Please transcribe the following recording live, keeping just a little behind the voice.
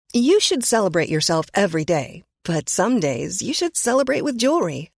You should celebrate yourself every day, but some days you should celebrate with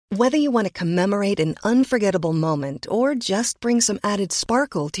jewelry. Whether you want to commemorate an unforgettable moment or just bring some added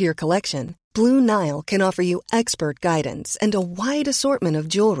sparkle to your collection, Blue Nile can offer you expert guidance and a wide assortment of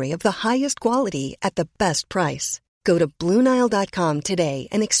jewelry of the highest quality at the best price. Go to BlueNile.com today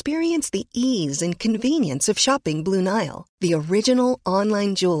and experience the ease and convenience of shopping Blue Nile, the original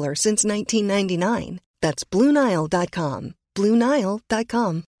online jeweler since 1999. That's BlueNile.com.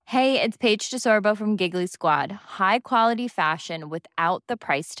 BlueNile.com. Hey, it's Paige DeSorbo from Giggly Squad. High quality fashion without the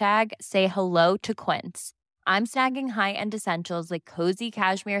price tag. Say hello to Quince. I'm snagging high-end essentials like cozy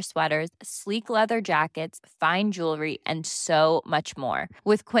cashmere sweaters, sleek leather jackets, fine jewelry, and so much more.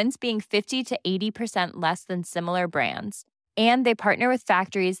 With Quince being 50 to 80% less than similar brands. And they partner with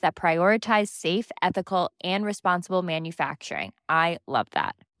factories that prioritize safe, ethical, and responsible manufacturing. I love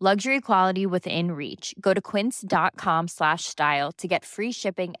that. Luxury quality within reach. Go to quince.com/style to get free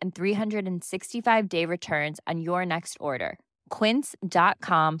shipping and 365-day returns on your next order.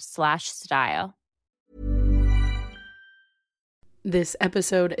 Quince.com/style. This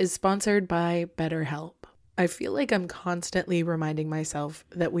episode is sponsored by BetterHelp. I feel like I'm constantly reminding myself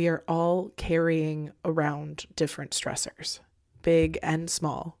that we are all carrying around different stressors, big and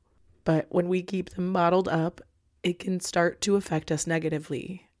small. But when we keep them bottled up, it can start to affect us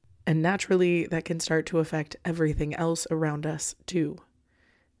negatively. And naturally, that can start to affect everything else around us too.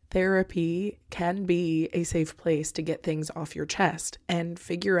 Therapy can be a safe place to get things off your chest and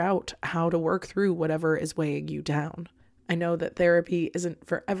figure out how to work through whatever is weighing you down. I know that therapy isn't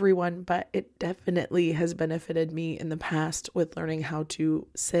for everyone, but it definitely has benefited me in the past with learning how to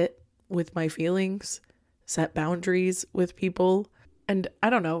sit with my feelings, set boundaries with people, and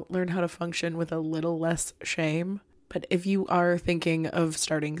learn how to function with a little less shame. But if you are thinking of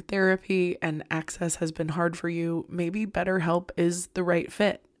starting therapy and access has been hard for you, maybe BetterHelp is the right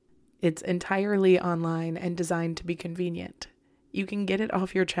fit. It's entirely online and designed to be convenient. You can get it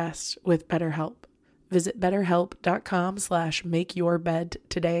off your chest with BetterHelp. Visit BetterHelp.com/makeyourbed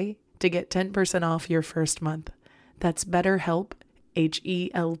today to get 10% off your first month. That's BetterHelp,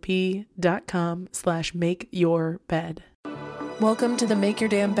 HELP.com/makeyourbed. Welcome to the Make Your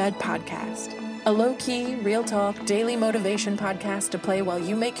Damn Bed podcast, a low-key, real talk, daily motivation podcast to play while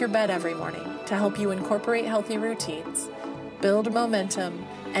you make your bed every morning to help you incorporate healthy routines, build momentum,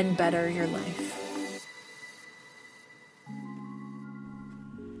 and better your life.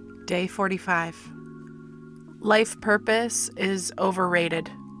 Day 45. Life purpose is overrated.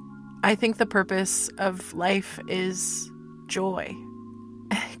 I think the purpose of life is joy.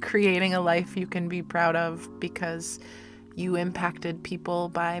 Creating a life you can be proud of because you impacted people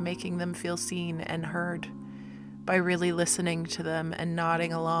by making them feel seen and heard, by really listening to them and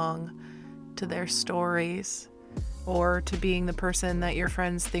nodding along to their stories, or to being the person that your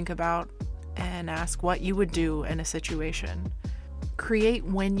friends think about and ask what you would do in a situation. Create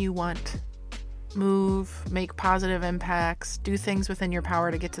when you want. Move, make positive impacts, do things within your power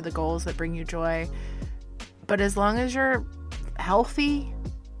to get to the goals that bring you joy. But as long as you're healthy,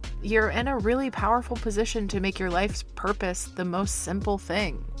 you're in a really powerful position to make your life's purpose the most simple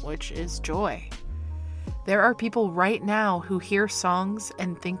thing, which is joy. There are people right now who hear songs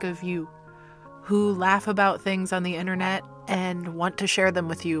and think of you, who laugh about things on the internet and want to share them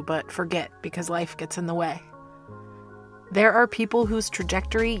with you, but forget because life gets in the way. There are people whose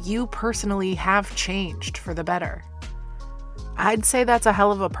trajectory you personally have changed for the better. I'd say that's a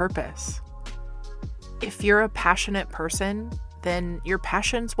hell of a purpose. If you're a passionate person, then your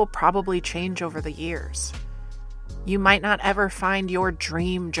passions will probably change over the years. You might not ever find your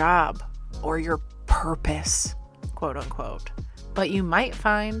dream job or your purpose, quote unquote, but you might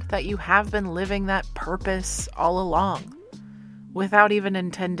find that you have been living that purpose all along without even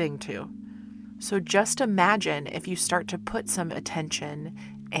intending to. So just imagine if you start to put some attention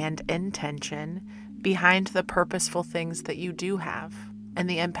and intention behind the purposeful things that you do have and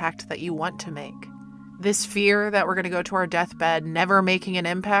the impact that you want to make. This fear that we're going to go to our deathbed never making an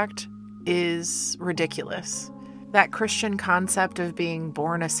impact is ridiculous. That Christian concept of being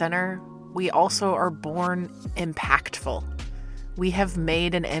born a sinner, we also are born impactful. We have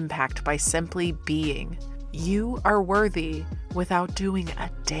made an impact by simply being. You are worthy without doing a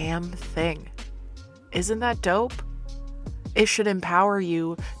damn thing. Isn't that dope? It should empower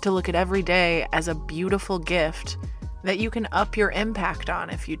you to look at every day as a beautiful gift that you can up your impact on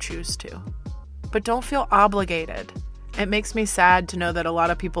if you choose to. But don't feel obligated. It makes me sad to know that a lot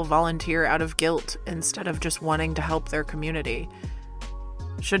of people volunteer out of guilt instead of just wanting to help their community.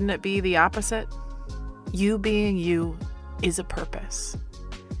 Shouldn't it be the opposite? You being you is a purpose.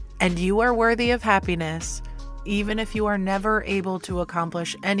 And you are worthy of happiness even if you are never able to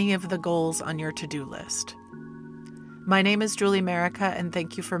accomplish any of the goals on your to-do list. My name is Julie Merica, and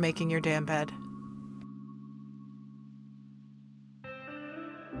thank you for making your damn bed.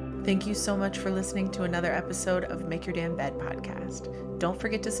 Thank you so much for listening to another episode of Make Your Damn Bed podcast. Don't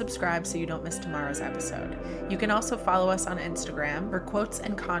forget to subscribe so you don't miss tomorrow's episode. You can also follow us on Instagram for quotes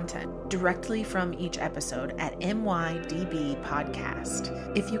and content directly from each episode at MYDB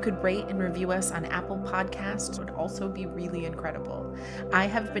Podcast. If you could rate and review us on Apple Podcasts, it would also be really incredible. I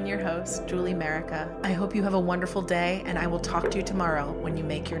have been your host, Julie Merica. I hope you have a wonderful day, and I will talk to you tomorrow when you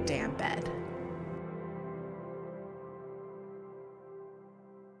make your damn bed.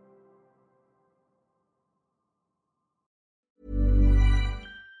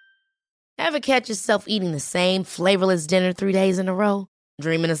 Ever catch yourself eating the same flavorless dinner 3 days in a row?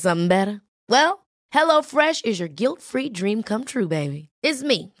 Dreaming of something better? Well, HelloFresh is your guilt-free dream come true, baby. It's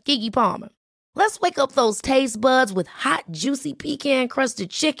me, Keke Palmer. Let's wake up those taste buds with hot, juicy pecan-crusted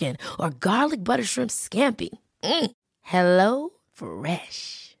chicken or garlic butter shrimp scampi. Hello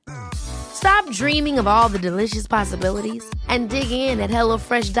Fresh. Stop dreaming of all the delicious possibilities and dig in at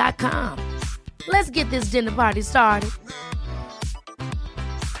HelloFresh.com. Let's get this dinner party started.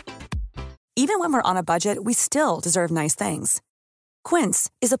 Even when we're on a budget, we still deserve nice things. Quince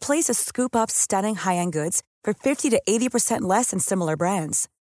is a place to scoop up stunning high-end goods for 50 to 80% less than similar brands.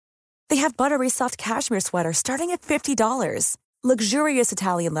 They have buttery soft cashmere sweaters starting at $50, luxurious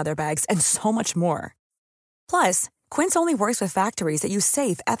Italian leather bags, and so much more. Plus, Quince only works with factories that use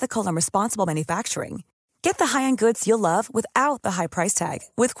safe, ethical, and responsible manufacturing. Get the high-end goods you'll love without the high price tag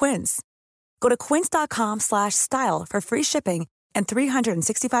with Quince. Go to quince.com/style for free shipping and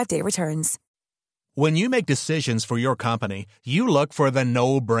 365-day returns. When you make decisions for your company, you look for the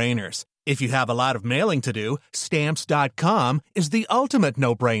no-brainers. If you have a lot of mailing to do, Stamps.com is the ultimate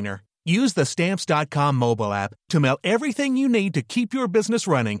no-brainer. Use the Stamps.com mobile app to mail everything you need to keep your business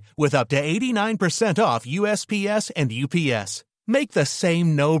running with up to 89% off USPS and UPS. Make the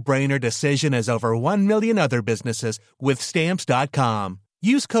same no-brainer decision as over 1 million other businesses with Stamps.com.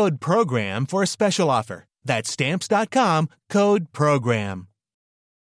 Use code PROGRAM for a special offer. That's Stamps.com, code PROGRAM.